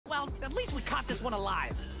this one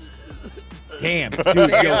alive. Damn, dude,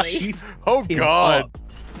 yo, she Oh God. up.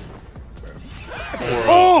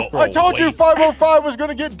 Oh, I told you 505 was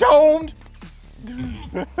gonna get domed.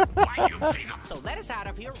 So let us out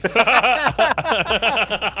of here.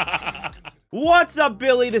 What's up,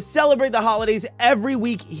 Billy? To celebrate the holidays every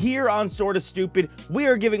week here on Sorta Stupid, we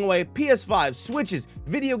are giving away PS5, Switches,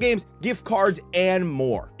 video games, gift cards, and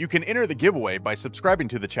more. You can enter the giveaway by subscribing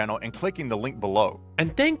to the channel and clicking the link below.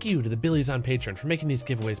 And thank you to the Billies on Patreon for making these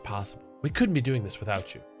giveaways possible. We couldn't be doing this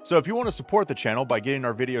without you. So if you want to support the channel by getting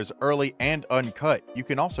our videos early and uncut, you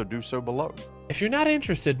can also do so below. If you're not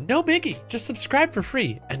interested, no biggie. Just subscribe for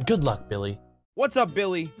free, and good luck, Billy. What's up,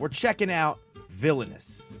 Billy? We're checking out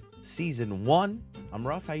Villainous. Season 1. I'm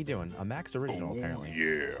Ruff, how you doing? A Max original, apparently.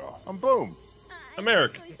 Yeah. I'm Boom.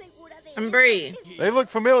 American. I'm Bree. They look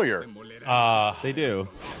familiar. They do.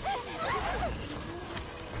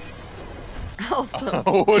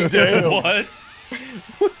 Oh, damn. What?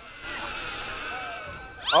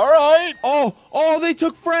 All right. Oh, they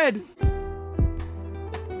took Fred.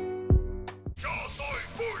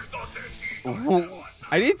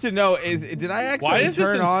 I need to know, did I accidentally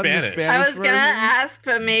turn on the Spanish I was gonna version? ask,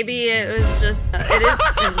 but maybe it was just it is in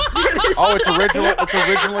Spanish. Oh, it's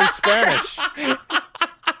originally Spanish.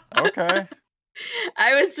 Okay.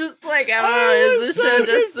 I was just like, I don't know, is this show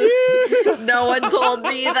just this? No one told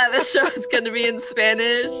me that the show is gonna be in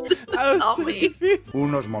Spanish. Tell me.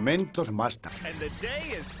 Unos momentos más tarde. And the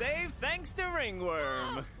day is saved thanks to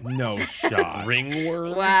Ringworm. No shot.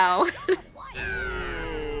 Ringworm? Wow.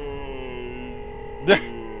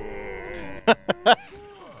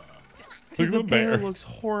 Dude, the the bear bear. looks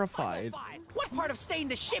horrified. What part of staying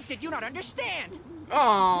the ship did you not understand? Aww.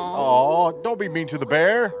 Oh, don't be mean to the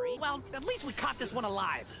bear. Well, at least we caught this one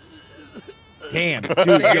alive. Damn, dude, yo,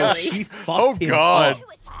 Really? she fucked Oh, him God. up.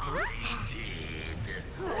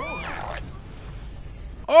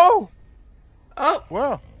 Oh, Oh.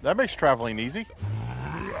 well, that makes traveling easy.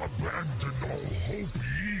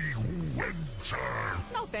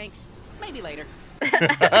 No thanks. Maybe later.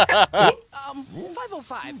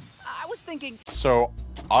 505. I was thinking. So,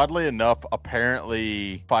 oddly enough,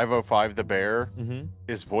 apparently 505 the bear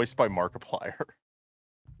is voiced by Markiplier.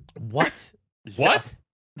 What? What?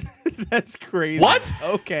 That's crazy. What?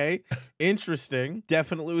 Okay. Interesting.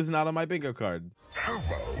 Definitely was not on my bingo card.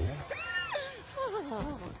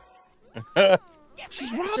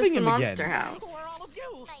 She's It's robbing just the him monster again. house. Who are all of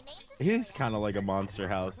you? He's kind of like a monster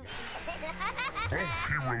house.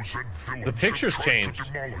 The pictures changed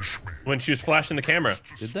when she was flashing the camera.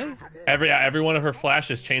 Did they? Every one of her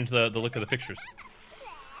flashes changed the look of the pictures.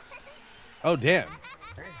 Oh, damn.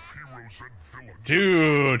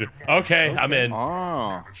 Dude. Okay, I'm in.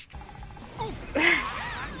 Oh.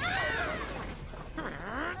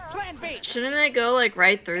 Plan B. Shouldn't it go like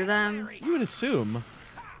right through them? You would assume.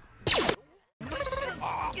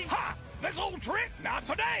 This old trick, not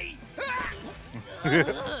today.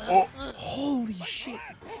 Holy shit.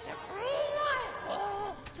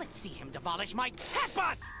 Let's see him demolish my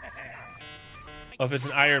hatbots. Oh, if it's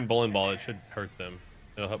an iron bowling ball, it should hurt them.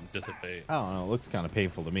 It'll help dissipate. I don't know. It looks kind of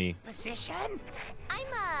painful to me. Position.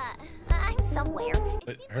 I'm somewhere.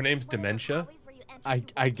 But her name's Dementia? I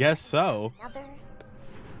guess so.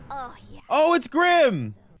 Oh, yeah. Oh, it's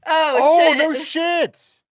Grim. Oh, shit. No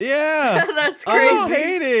shit. Yeah. That's On the crazy.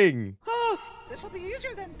 painting. This will be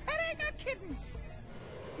easier than petting a kitten.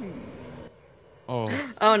 Oh.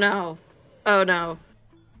 Oh no. Oh no.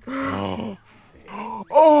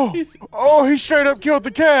 Oh, he straight up killed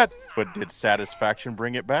the cat. But did satisfaction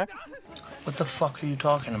bring it back? What the fuck are you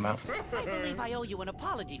talking about? I believe I owe you an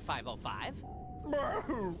apology, 505.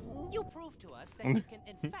 You proved to us that you can,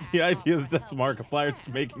 in fact. The idea that that's Markiplier just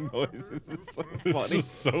making noises is so This funny. is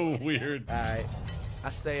so weird. Alright. I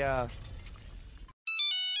say,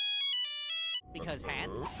 Because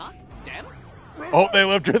hand, huh? Them? Oh, they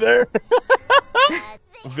left her there.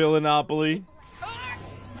 Villainopoly.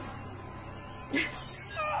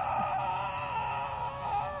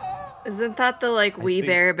 Isn't that the like We think-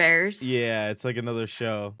 Bare Bears? Yeah, it's like another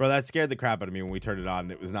show. Bro, that scared the crap out of me when we turned it on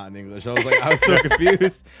and it was not in English. I was like, I was so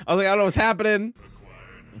confused. I was like, I don't know what's happening.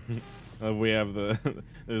 We have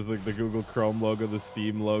there's like the Google Chrome logo, the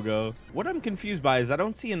Steam logo. What I'm confused by is I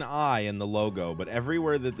don't see an I in the logo, but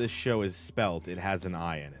everywhere that this show is spelt, it has an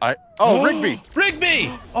I in it. Rigby.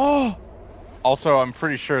 Rigby! Oh! Also, I'm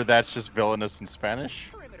pretty sure that's just villainous in Spanish.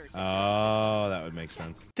 Oh, that would make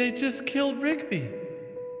sense. They just killed Rigby.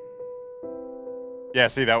 Yeah,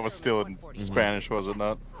 see, that was still in Spanish, was it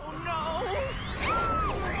not?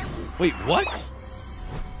 Wait, what?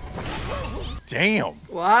 Damn.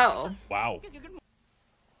 Wow. Wow.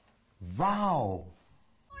 Wow.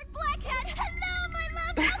 Lord Blackhead, hello!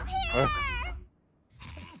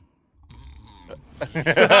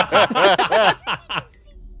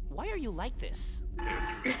 Why are you like this?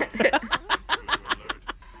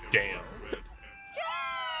 Damn.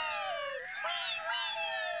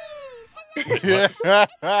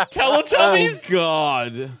 Teletubbies? Oh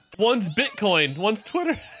God. One's Bitcoin, one's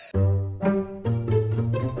Twitter.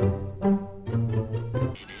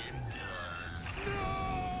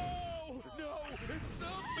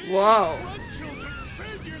 Whoa.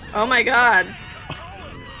 Oh my god.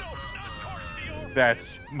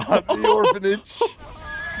 That's not the orphanage.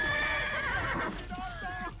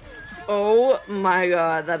 Oh my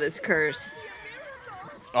god, that is cursed.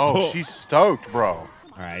 Oh, she's stoked, bro. All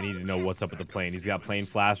right, I need to know what's up with the plane. He's got plane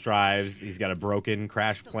flash drives. He's got a broken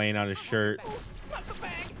crash plane on his shirt.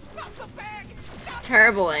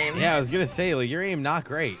 Terrible aim. Yeah, I was gonna say, like, your aim not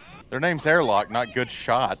great. Their name's Airlock, not good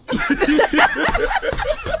shot.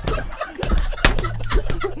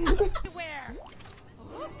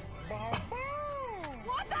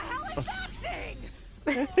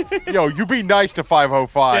 Yo, you be nice to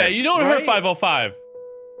 505. Yeah, you don't hurt 505.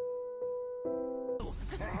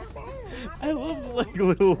 I love like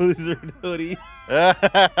little lizard hoodie.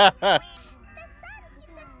 Oh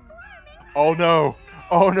no!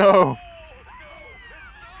 Oh no!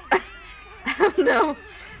 Oh no.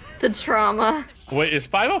 The trauma. Wait, is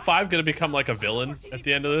 505 gonna become like a villain at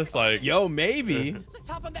the end of this? Like, Yo, maybe. Let's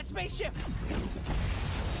hop on that spaceship.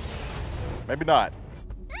 Maybe not.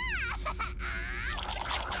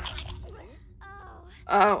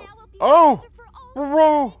 Oh. Oh!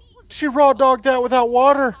 Bro! She raw dogged that without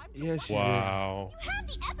water. Yeah, she wow. You have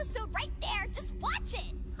the episode right there. Just watch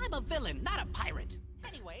it. I'm a villain, not a pirate.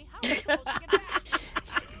 Anyway, how are we supposed to get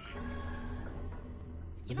back?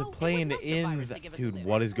 There's a plane in that. Dude,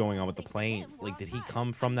 what is going on with the plane? Like, did he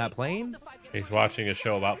come from that plane? He's watching a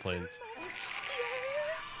show about planes.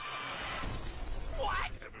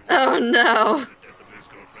 Oh no.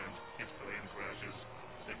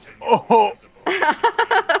 Oh!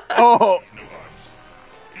 Oh!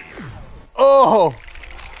 Oh!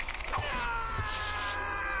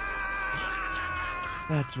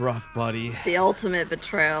 That's rough, buddy. The ultimate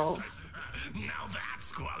betrayal. Now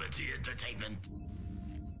that's quality entertainment.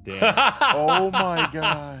 Damn. Oh my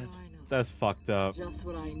god. That's fucked up. Just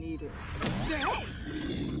what I needed.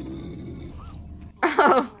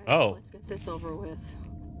 Oh. Oh. Let's get this over with.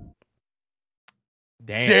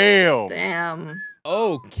 Damn. Damn. Damn.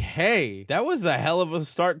 Okay. That was a hell of a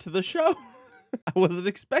start to the show. I wasn't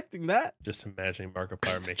expecting that. Just imagining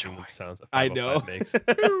Markiplier making the sounds that I 505 know. makes.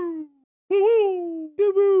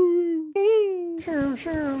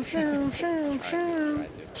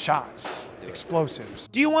 Shots, explosives.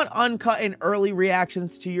 Do you want uncut and early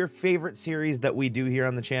reactions to your favorite series that we do here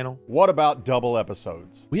on the channel? What about double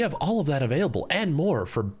episodes? We have all of that available and more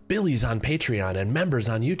for Billies on Patreon and members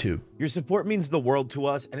on YouTube. Your support means the world to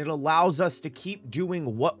us, and it allows us to keep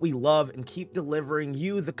doing what we love and keep delivering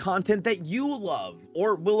you the content that you love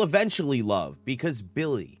or will eventually love, because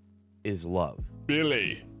Billy is love.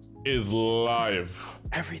 Billy is live.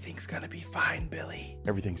 Everything's gonna be fine, Billy.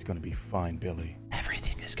 Everything's gonna be fine, Billy.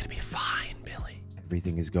 Everything is gonna be fine, Billy.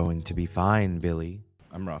 Everything is going to be fine, Billy.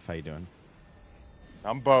 I'm Ruff. How you doing?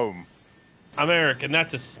 I'm Boom. I'm Eric, and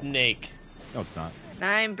that's a snake. No, it's not.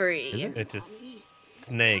 I'm Bree. Is it? It's a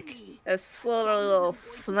snake. A little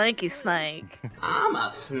snaky snake. I'm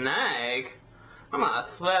a snake. I'm a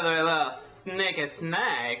slithery little snaky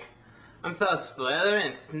snake. I'm so slithery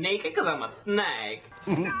and sneaky because I'm a snake.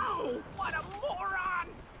 No! What a moron!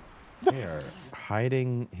 They are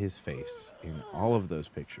hiding his face in all of those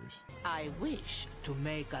pictures. I wish to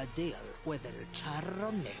make a deal with El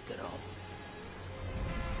Charro Negro.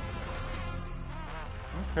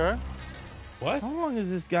 Okay. What? How long has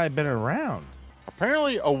this guy been around?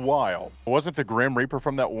 Apparently a while. Wasn't the Grim Reaper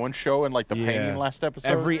from that one show in like the painting last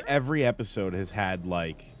episode? Every episode has had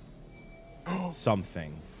like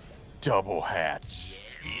something. Double hats.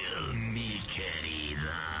 You'll make it either.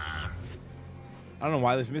 I don't know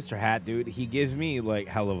why this Mr. Hat dude, he gives me like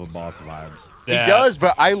hell of a boss vibes. Yeah. He does,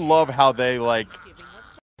 but I love how they like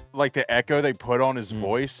the echo they put on his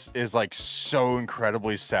voice is like so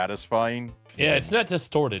incredibly satisfying. Yeah, it's not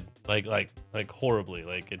distorted like horribly.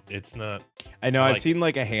 Like it's not. I know I've like- seen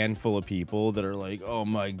like a handful of people that are like, "Oh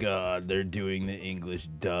my god, they're doing the English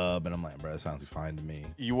dub," and I'm like, "Bro, that sounds fine to me."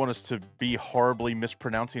 You want us to be horribly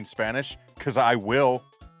mispronouncing Spanish? Because I will.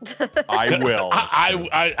 I will.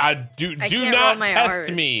 I do I do can't not roll my test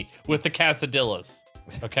R's. me with the quesadillas.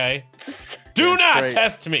 Okay? Do not straight.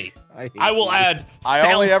 test me. hate I will you. add I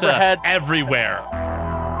salsa only ever had- everywhere.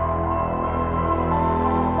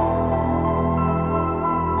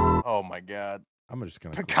 Oh my god. I'm just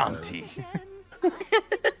gonna Picante.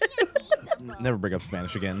 never bring up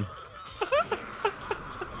Spanish again.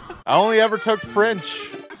 I only ever took French.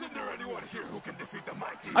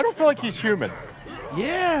 I don't feel like he's human.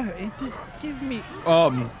 Yeah, it did give me.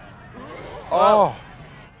 Oh,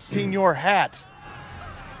 Senior Hat.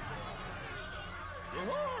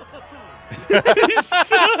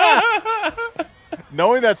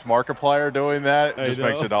 Knowing that's Markiplier doing that just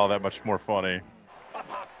makes it all that much more funny.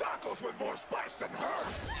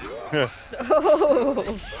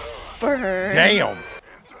 Oh, burn. Damn.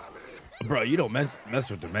 Bro, you don't mess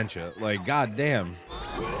with dementia. Like, goddamn.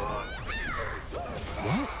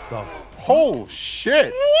 What the? Oh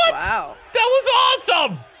shit! What? Wow. That was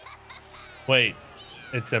awesome. Wait,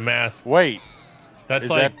 it's a mask. Wait, that's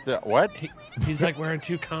is like that what? He's like wearing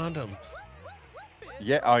 2 condoms.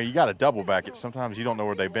 Yeah. Oh, you got to double back it. Sometimes you don't know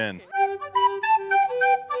where they've been.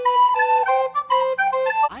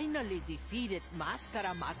 Finally defeated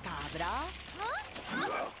Mascara Macabra.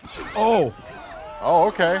 Oh. Oh,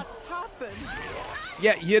 okay.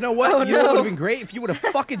 Yeah, you know what? Oh, you know what would no. have been great if you would have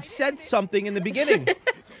fucking said something in the beginning.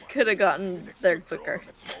 Could have gotten there quicker.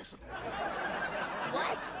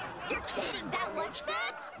 What? You're kidding? That lunch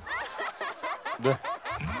bag?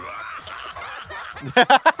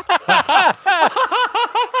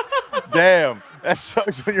 Damn, that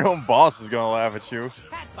sucks when your own boss is gonna laugh at you.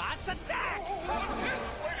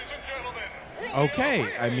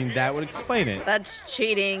 Okay, I mean that would explain it. That's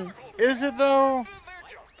cheating. Is it though?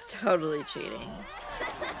 It's totally cheating.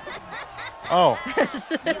 Oh.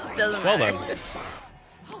 Doesn't Well matter. done.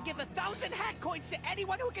 I'll give 1,000 hat coins to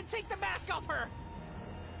anyone who can take the mask off her.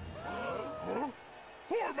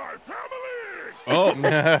 For my family! Oh.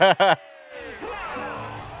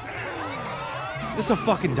 It's a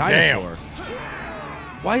fucking dinosaur.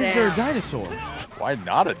 Why is there a dinosaur? Why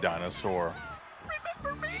not a dinosaur?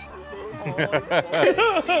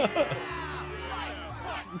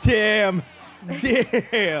 Damn.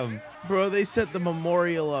 Damn. Bro, they set the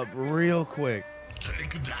memorial up real quick.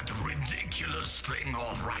 Take that ridiculous thing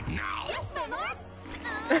off right now. Yes, my lord.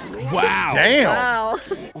 Wow. Damn. Wow.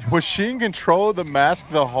 Was she in control of the mask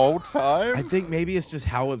the whole time? I think maybe it's just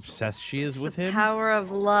how obsessed she is with him. Power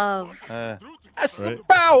of love. That's the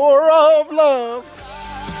power of love.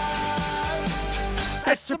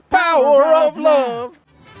 That's the power of love.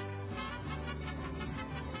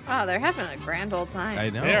 Wow, they're having a grand old time. I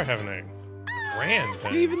know. They are having a grand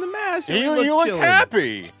time. Even the mask. He looks chilling.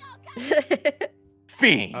 happy.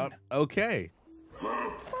 Fiend. Okay.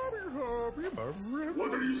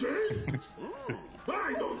 What are you saying?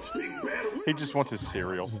 I don't speak bad. He just wants his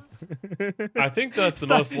cereal. I think that's the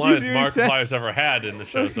Stop. most You lines see what he said? Markiplier's ever had in the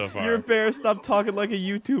show so far. You're embarrassed. Stop talking like a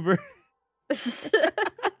YouTuber. That's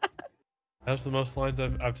the most lines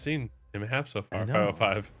I've seen him have so far. I know.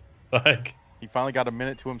 505. Like, He finally got a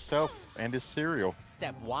minute to himself and his cereal.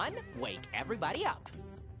 Step 1, wake everybody up.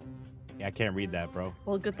 Yeah, I can't read that, bro.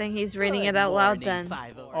 Well, good thing he's reading Good it out loud morning, then.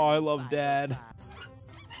 508. Oh, I love Dad.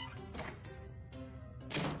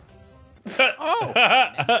 Oh.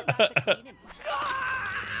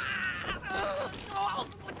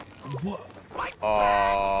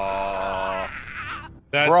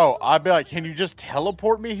 That's, Bro, I'd be like, can you just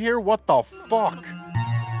teleport me here? What the fuck?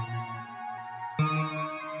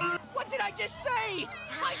 What did I just say?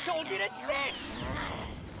 I told you to sit.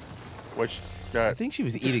 Which, I think she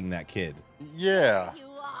was eating that kid. yeah. You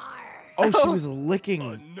are. Oh, she was licking.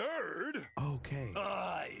 Nerd. Okay.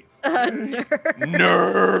 A nerd.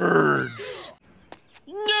 Nerds.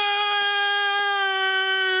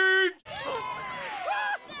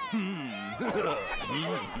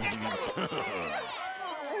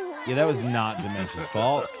 Yeah, that was not Dementia's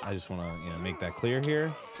fault. I just want to, make that clear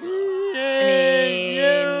here. I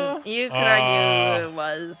mean, you could argue it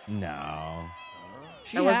was. No.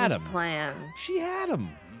 She That had wasn't him. the plan. She had him.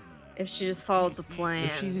 If she just followed the plan.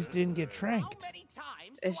 If she just didn't get tranked.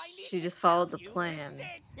 If she just followed the plan.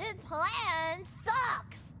 The plan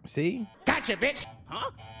sucks. See? Gotcha, bitch.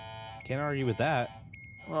 Huh? Can't argue with that.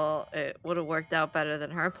 Well, it would have worked out better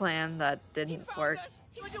than her plan that didn't work.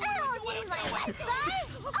 I don't need my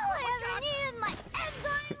website. All I ever needed my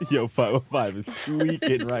enzyme. Yo, 505 is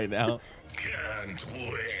tweaking right now. Can't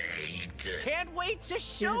wait. Can't wait to She's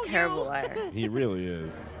show a terrible you. liar. He really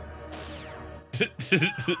is.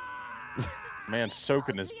 Man,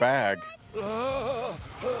 soaking his bag.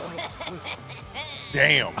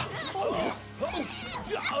 Damn.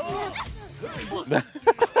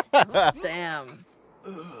 Damn.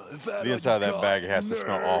 The inside of that bag has to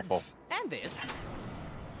smell awful. And this.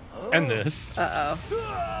 and this. Uh-oh.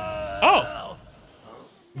 Oh!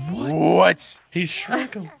 What? He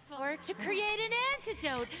shrunk him. For out to create an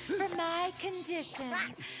antidote for my condition.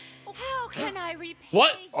 How can I repay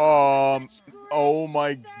What? Oh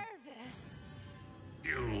my.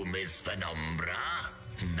 You, Miss Penumbra.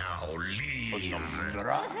 Now leave.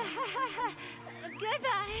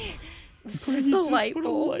 Goodbye. It's just a light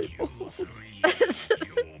bulb.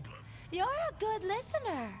 You're a good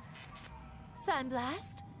listener.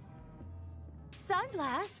 Sunblast.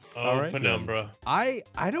 Sunblast. Oh, All right, Penumbra. I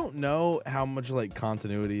don't know how much like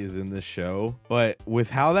continuity is in this show, but with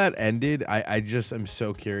how that ended, I just am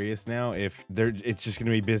so curious now if it's just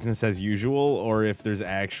gonna be business as usual or if there's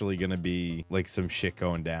actually gonna be like some shit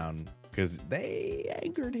going down. Because they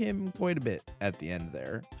angered him quite a bit at the end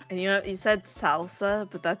there. And you said salsa,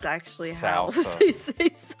 but that's actually how Salsa. they say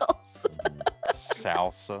salsa.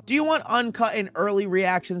 Salsa. Do you want uncut and early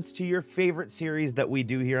reactions to your favorite series that we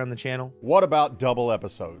do here on the channel? What about double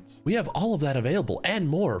episodes? We have all of that available and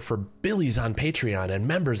more for Billies on Patreon and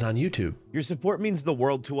members on YouTube. Your support means the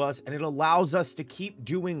world to us, and it allows us to keep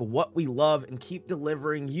doing what we love and keep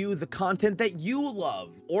delivering you the content that you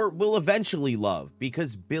love or will eventually love,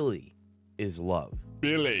 because Billy is love.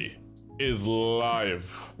 Billy is live.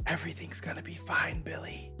 Everything's gonna be fine,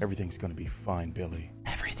 Billy. Everything's gonna be fine, Billy.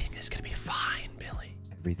 Everything is gonna be fine, Billy.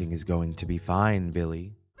 Everything is going to be fine,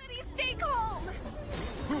 Billy. Stay calm.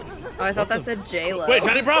 Oh, I thought that said J-Lo. Wait,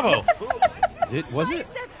 Johnny Bravo. Was it?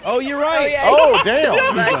 Oh, you're right. Oh,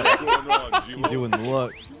 damn. He's doing the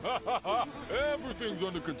look. Everything's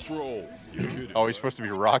under control. You're kidding. Oh, he's supposed to be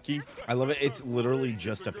Rocky. I love it. It's literally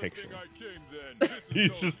just a picture.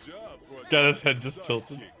 He's just got his head just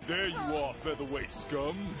tilted. There you are, featherweight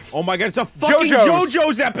scum. Oh my god, it's a fucking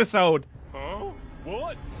JoJo's episode. Huh?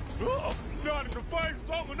 What? Oh, not in the face,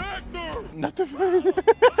 I'm an actor. Not the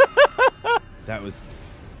That was.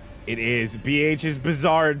 It is BH's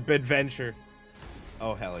Bizarre Adventure.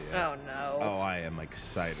 Oh hell yeah. Oh no. Oh, I am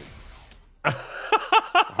excited. I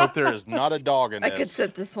hope there is not a dog in I this. could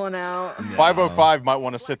sit this one out. 505 might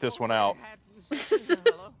want to sit this one out.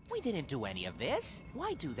 We didn't do any of this.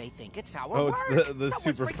 Why do they think it's our Oh, work? it's the Someone's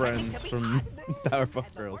Super pretending Friends to be from us.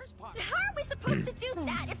 Powerpuff Girls. How are we supposed to do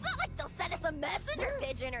that? It's not like they'll send us a messenger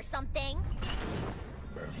pigeon or something.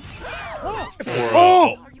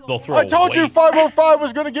 Oh! They'll throw I told you weight. 505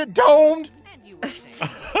 was gonna get domed.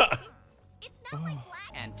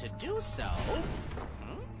 And to do so,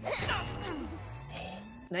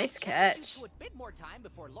 Nice catch. a bit more time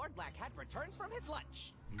before Lord Black Hat returns from his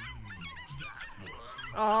lunch.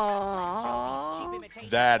 Aww.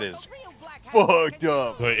 That is fucked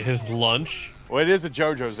up. Wait, his lunch? Well, it is a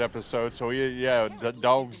JoJo's episode, so yeah, the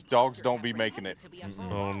dogs don't be making it.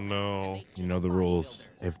 Oh no. You know the rules.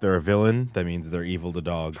 If they're a villain, that means they're evil to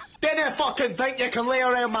dogs. Didn't fucking think you can lay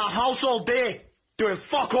around my house all day doing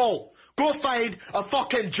fuck all. Go find a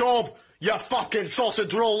fucking job, you fucking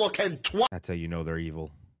sausage roll looking twat. That's how you know they're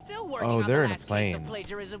evil. Still working Oh, on they're the in a last case plane. of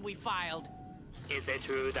plagiarism we filed. Is it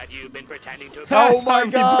true that you've been pretending to? Oh my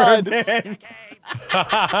god!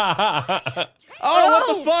 Oh, what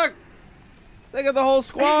the fuck? They got the whole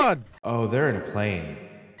squad. Oh, they're in a plane.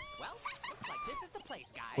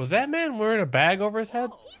 Was that man wearing a bag over his head?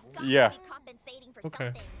 Yeah.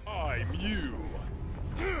 Okay. I'm you.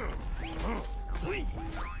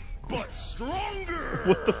 But stronger.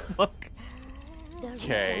 What the fuck?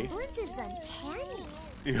 Okay. This is uncanny.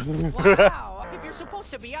 Wow! If you're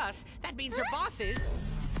supposed to be us, that means your bosses.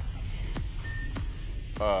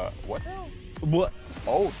 What? What?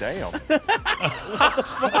 Oh, damn.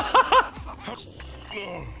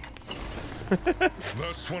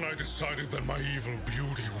 That's when I decided that my evil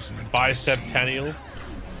beauty was meant Biceptennial.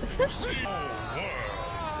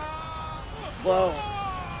 Whoa.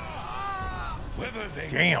 Whether they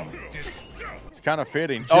Damn. wanted it. It's kind of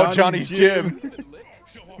fitting. Oh, Johnny's gym.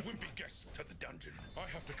 Show our wimpy guests to the dungeon. I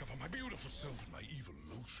have to cover my beautiful self in my evil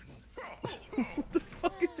lotion. What the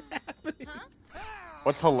fuck is happening?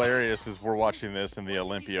 What's hilarious is we're watching this and the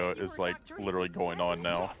Olympia is like literally going on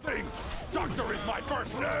now. Doctor is my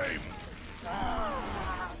first name.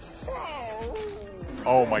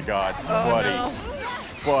 Oh my god, buddy.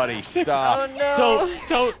 Buddy, stop. Oh no.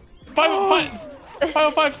 Don't.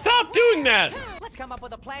 505, stop doing that. Let's come up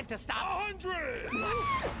with a plan to stop. 100.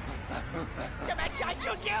 Come on, I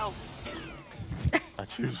choose you. I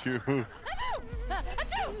choose you.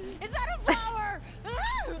 Is that a flower?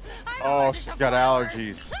 Oh, she's got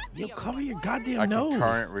allergies. Yo, cover your goddamn I nose.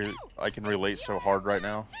 I can relate so hard right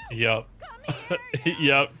now. Yup.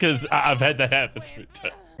 Yup, because I've had that happen to me too.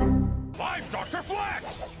 I'm Dr.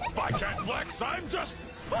 Flex. If I can't flex, I'm just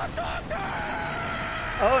a doctor.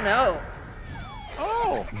 Oh no.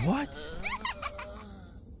 Oh. What?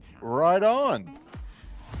 Right on.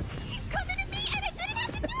 He's coming at me and I didn't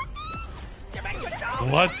have to do a thing.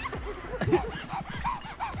 What?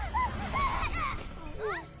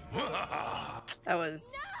 That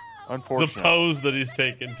was unfortunate. The pose that he's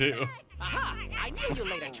taken too. Aha! I knew you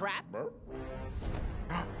laid a trap.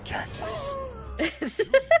 Cactus.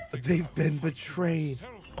 They've been betrayed.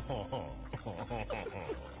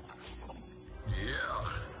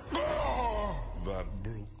 That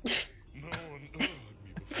broke. No one heard me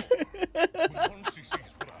before. When once he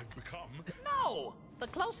sees what I've become. No! The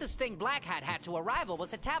closest thing Black Hat had to a rival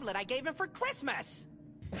was a tablet I gave him for Christmas.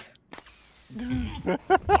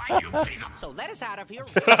 So let us out of here.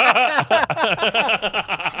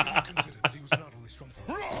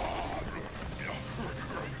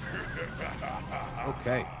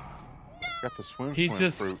 Okay. Got the swim He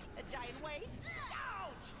just- fruit.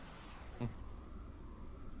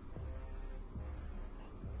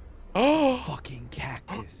 Oh, fucking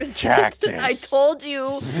cactus. Cactus. I told you.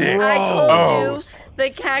 Six. I told Oh. you. The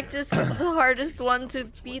cactus is the hardest one to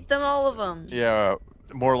beat them all of them. Yeah,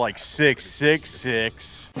 more like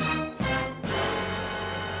 666.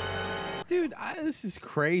 Dude, this is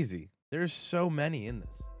crazy. There's so many in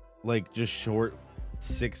this. Like, just short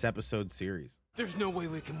 6-episode series. There's no way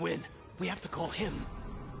we can win. We have to call him.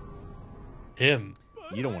 Him.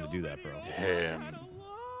 You don't want to do that, bro. Him.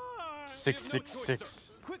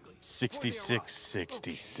 666.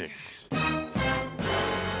 6666.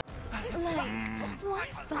 Why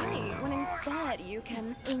fight when instead you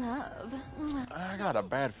can love? I got a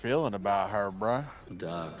bad feeling about her, bruh. The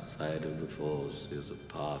dark side of the Force is a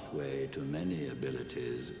pathway to many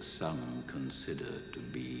abilities some consider to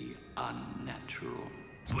be unnatural.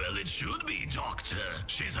 Well, it should be, Doctor.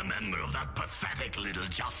 She's a member of that pathetic little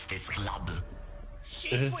Justice Club.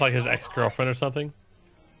 Is this like his ex-girlfriend or something?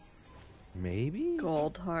 Maybe?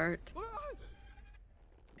 Gold heart.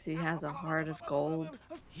 He has a heart of gold.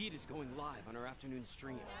 Heat is going live on our afternoon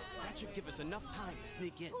stream. That should give us enough time to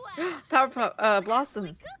sneak in.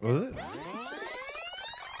 Blossom. Was it?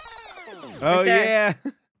 Oh yeah.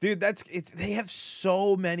 Dude, they have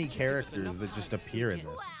so many characters that just appear in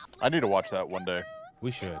this. I need to watch that one day.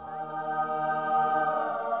 We should.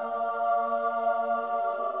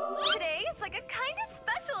 Today is like a kind of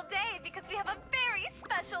special day because we have a very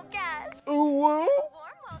special guest. Ooh, Warm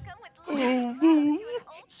welcome with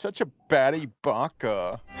such a baddie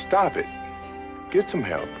baka. Stop it. Get some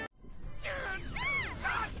help.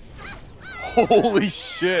 Holy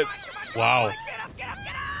shit. Wow.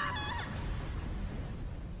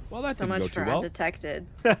 Well, that So didn't much go for too well. undetected.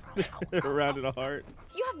 Rounded a heart.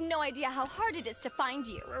 You have no idea how hard it is to find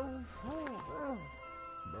you.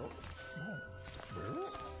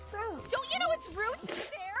 Don't you know it's rude to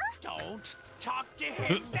stare? Don't talk to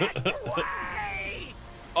him that way.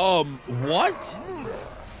 What?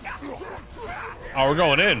 Oh, we're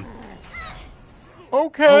going in.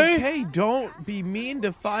 Okay. Okay, don't be mean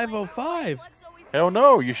to 505. Hell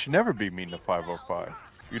no, you should never be mean to 505.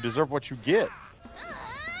 You deserve what you get.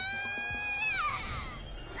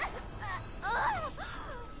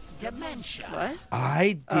 Dementia. What?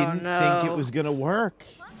 I didn't think it was gonna work.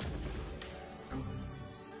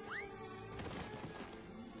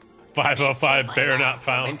 505 bear not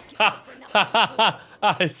found.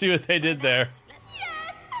 I see what they did there.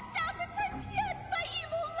 Yes! 1,000 times yes, my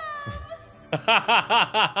evil love!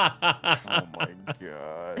 Oh my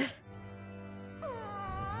god.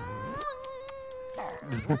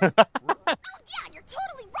 Yeah, you're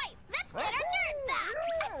totally right. Let's get our nerd back.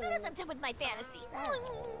 As soon as I'm done with my fantasy.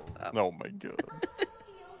 Oh my god.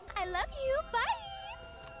 I love you. Bye.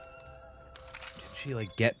 Can she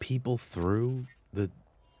like get people through the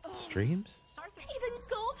streams? Even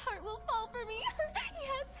Goldheart will fall for me.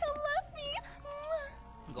 Yes, he'll love me.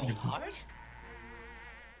 Goldheart?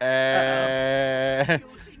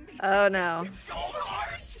 Oh no.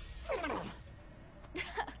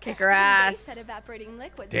 Kick her ass. Said evaporating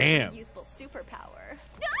liquids Damn. is a useful superpower.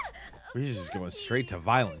 We're just going straight to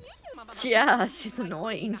violence. Yeah, she's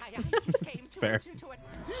annoying. Fair.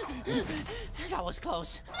 That was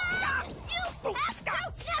close. I'm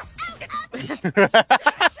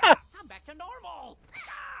back to normal.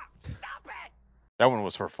 Stop it. That one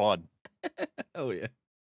was for fun. Oh yeah.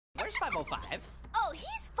 Where's 505? Oh,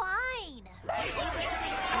 he's fine.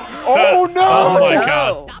 Oh no! Oh my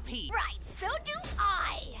god. Stop he. Right, so do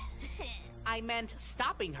I. I meant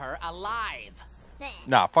stopping her alive.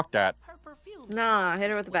 Nah, fuck that. Her perfume Nah,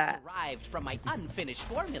 hit her with the bat. derived from my unfinished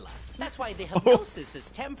formula. That's why the hypnosis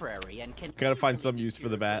is temporary and can. Gotta find some use for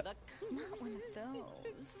the bat. Not one of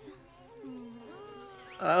those.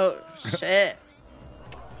 Oh shit.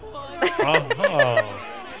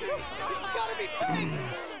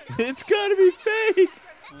 It's gotta be fake.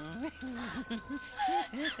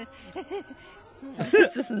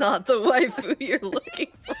 This is not the waifu you're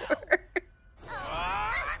looking for.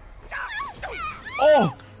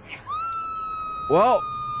 Oh! Well,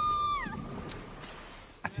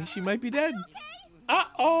 I think she might be dead.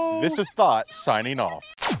 Uh-oh. This is Thought signing off.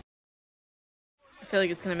 I feel like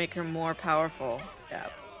it's gonna make her more powerful. Yeah.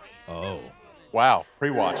 Oh. Wow.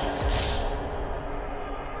 Pre-watch.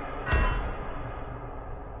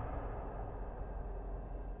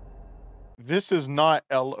 This is not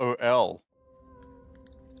LOL.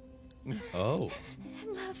 Oh.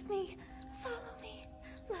 Love me, follow me,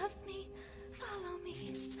 love me, follow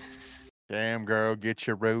me. Damn, girl, get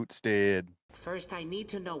your roots dead. First, I need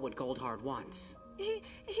to know what Goldheart wants. He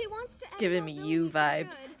wants to. It's giving me you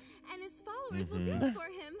vibes. And his followers will do it for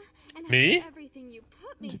him. And Me? after everything you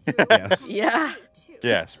put me through. Yes. Yeah.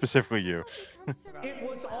 Yeah, specifically you. It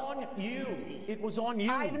was on you. It was on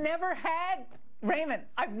you. I've never had, Raymond,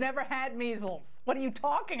 I've never had measles. What are you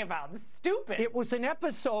talking about? This is stupid. It was an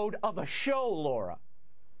episode of a show, Laura.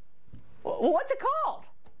 What's it called?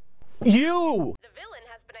 You! The villain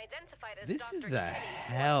has been identified as This is a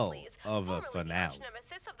hell of a finale.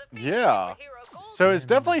 Yeah. So it's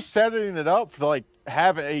definitely setting it up for like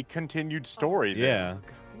have a continued story. Yeah.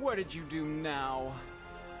 What did you do now?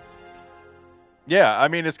 Yeah, I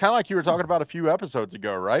mean, it's kind of like you were talking about a few episodes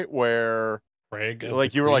ago, right? Where,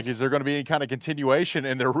 like, you were like, is there going to be any kind of continuation?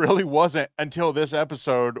 And there really wasn't until this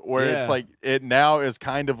episode, where it's like it now is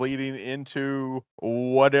kind of leading into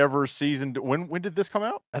whatever season. When did this come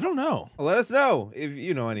out? I don't know. Let us know if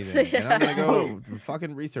you know anything. And I'm gonna go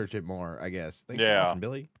fucking research it more, I guess. Thanks for watching,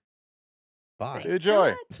 Billy. Bye.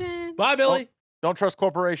 Enjoy. Bye, Billy. Don't trust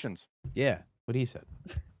corporations. Yeah, what he said.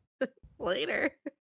 Later.